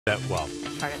Well,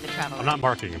 Part of the travel. I'm not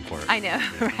marking him for it. I know,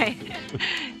 right?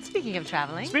 Speaking of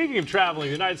traveling. Speaking of traveling,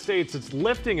 the United States is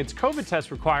lifting its COVID test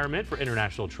requirement for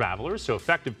international travelers. So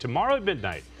effective tomorrow at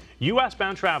midnight,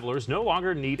 U.S.-bound travelers no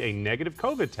longer need a negative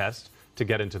COVID test to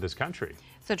get into this country.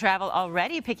 So travel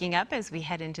already picking up as we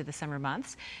head into the summer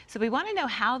months. So we want to know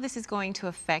how this is going to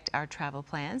affect our travel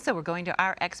plans. So we're going to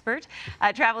our expert,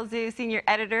 Travel Zoo senior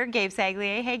editor, Gabe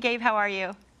Saglier. Hey, Gabe, how are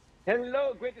you?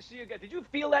 Hello, great to see you again. Did you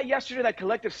feel that yesterday, that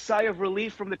collective sigh of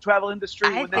relief from the travel industry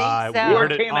I when think this so. We word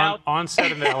heard it came out? on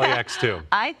set in the LAX too.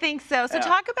 I think so. So Yeah.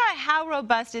 talk about how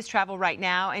robust is travel right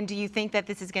now, and do you think that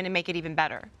this is going to make it even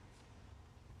better?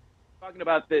 Talking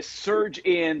about this surge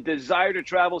in desire to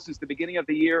travel since the beginning of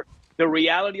the year. The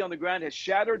reality on the ground has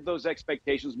shattered those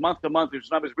expectations. Month to month,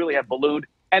 those numbers really have ballooned.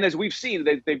 And as we've seen,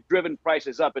 they've driven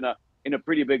prices up in a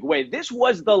pretty big way. This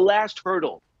was the last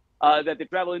hurdle that the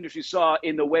travel industry saw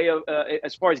in the way of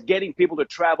as far as getting people to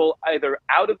travel either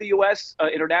out of the U.S.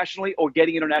 Internationally or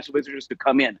getting international visitors to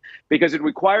come in, because it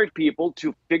required people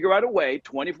to figure out a way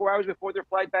 24 hours before their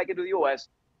flight back into the U.S.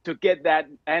 to get that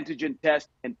antigen test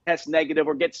and test negative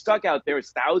or get stuck out there, as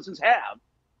thousands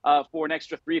have, for an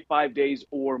extra 3-5 days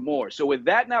or more. So with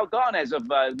that now gone as of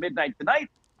midnight tonight,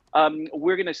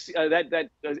 we're going to see that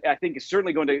I think is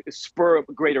certainly going to spur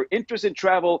greater interest in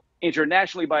travel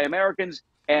internationally by Americans.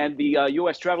 And the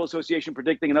U.S. Travel Association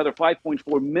predicting another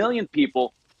 5.4 million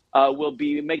people will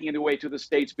be making their way to the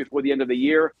States before the end of the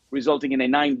year, resulting in a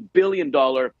 $9 billion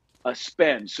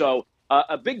spend. So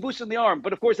a big boost in the arm.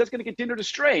 But of course, that's going to continue to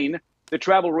strain the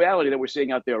travel reality that we're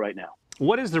seeing out there right now.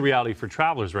 What is the reality for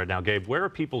travelers right now, Gabe? Where are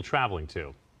people traveling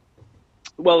to?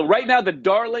 Well, right now, the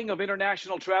darling of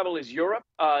international travel is Europe.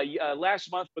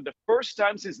 Last month, for the first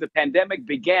time since the pandemic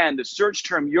began, the search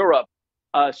term Europe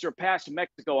surpassed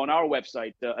Mexico on our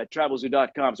website at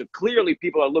travelzoo.com. So clearly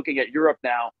people are looking at Europe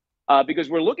now because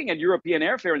we're looking at European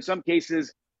airfare in some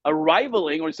cases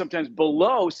rivaling or sometimes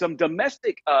below some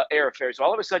domestic airfare. So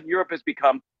all of a sudden Europe has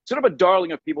become sort of a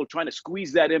darling of people trying to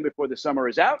squeeze that in before the summer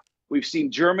is out. We've seen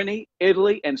Germany,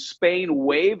 Italy, and Spain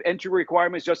waive entry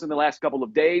requirements just in the last couple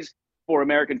of days for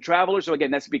American travelers. So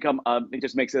again, that's become, it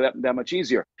just makes it that much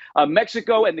easier.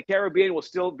 Mexico and the Caribbean will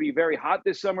still be very hot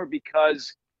this summer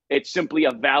because it's simply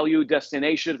a value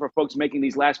destination for folks making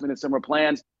these last-minute summer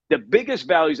plans. The biggest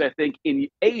values, I think, in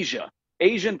Asia.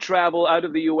 Asian travel out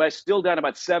of the U.S. still down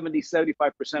about 70-75%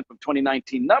 from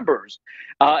 2019 numbers.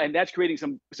 And that's creating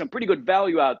some pretty good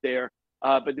value out there.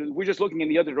 But we're just looking in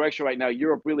the other direction right now.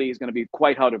 Europe really is going to be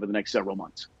quite hot over the next several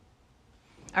months.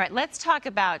 All right, let's talk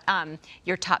about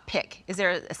your top pick. Is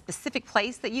there a specific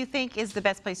place that you think is the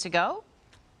best place to go?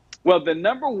 Well, the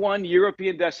 #1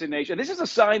 European destination, this is a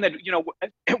sign that,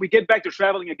 we get back to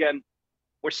traveling again.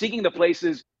 We're seeking the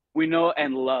places we know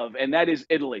and love, and that is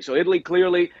Italy. So Italy,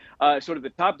 clearly, sort of the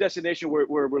top destination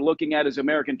we're looking at as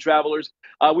American travelers.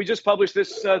 We just published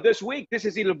this week. This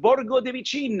is Il Borgo di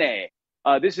Vicine.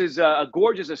 This is a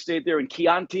gorgeous estate there in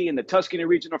Chianti in the Tuscany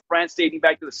region of France, dating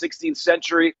back to the 16th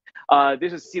century.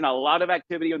 This has seen a lot of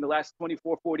activity in the last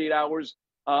 24, 48 hours.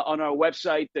 On our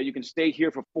website, you can stay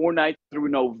here for 4 nights through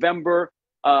November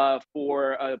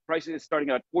for prices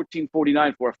starting at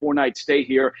 $14.49 for a 4-night stay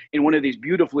here in one of these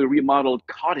beautifully remodeled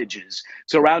cottages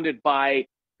surrounded by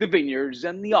the vineyards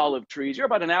and the olive trees. You're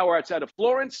about an hour outside of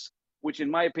Florence, which in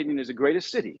my opinion is the greatest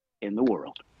city in the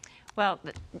world. Well,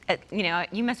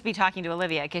 you must be talking to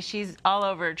Olivia because she's all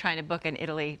over trying to book an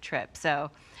Italy trip.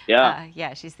 So,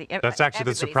 yeah, she's the. That's actually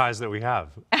the surprise that we have.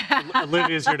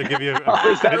 Olivia's here to give you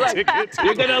Is that a right? ticket.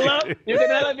 You're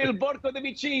gonna love Il Borgo di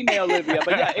Vicine, Olivia.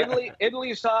 But yeah, Italy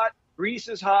is hot. Greece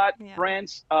is hot. Yeah.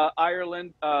 France,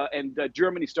 Ireland, and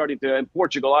Germany starting to, and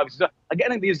Portugal, obviously. So,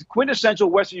 again, these quintessential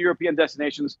Western European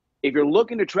destinations. If you're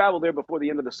looking to travel there before the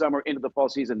end of the summer into the fall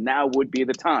season, now would be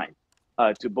the time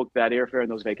to book that airfare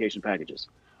and those vacation packages.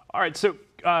 All right, so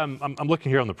I'm looking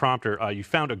here on the prompter. You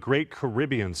found a great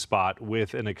Caribbean spot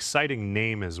with an exciting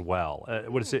name as well.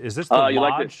 What is it? Is this the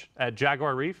Lodge at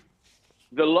Jaguar Reef?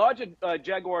 The Lodge at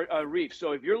Jaguar Reef.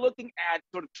 So if you're looking at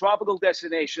sort of tropical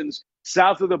destinations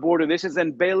south of the border, this is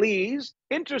in Belize.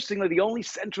 Interestingly, the only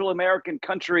Central American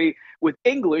country with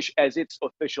English as its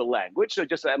official language. So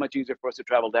just that much easier for us to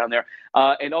travel down there.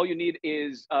 And all you need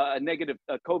is a negative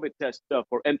COVID test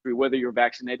for entry, whether you're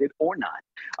vaccinated or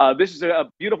not. This is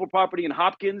a beautiful property in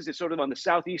Hopkins. It's sort of on the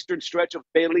southeastern stretch of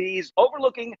Belize,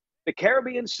 overlooking the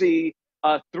Caribbean Sea.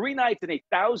 3 nights in a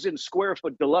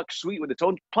 1,000-square-foot deluxe suite with its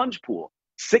own plunge pool.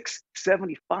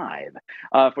 $675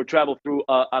 for travel through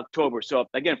October. So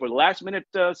again, for the last-minute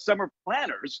summer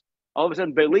planners, all of a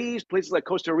sudden Belize, places like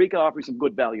Costa Rica offering some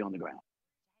good value on the ground.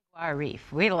 Arif.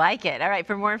 We like it. All right,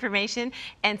 for more information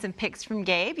and some pics from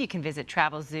Gabe, you can visit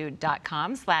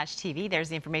travelzoo.com/TV. There's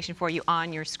the information for you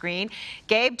on your screen.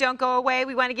 Gabe, don't go away.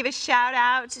 We want to give a shout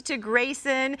out to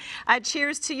Grayson.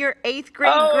 Cheers to your 8th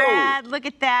grade grad. Look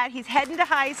at that. He's heading to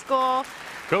high school.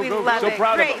 We love so it.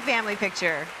 proud of Great him. family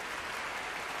picture.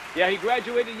 Yeah, he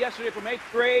graduated yesterday from 8th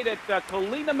grade at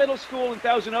Colina Middle School in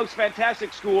Thousand Oaks.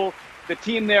 Fantastic school. The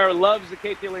team there loves the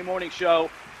KTLA Morning Show.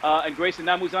 And Grayson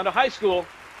now moves on to high school.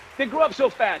 They grow up so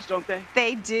fast, don't they?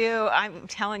 They do. I'm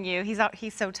telling you, he's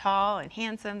so tall and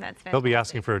handsome. That's fantastic. They'll be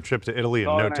asking for a trip to Italy in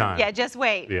no time. Yeah, just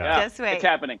wait. Yeah. Just wait. It's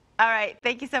happening. All right.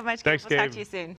 Thank you so much. Thanks, We'll talk Gabe. to you soon.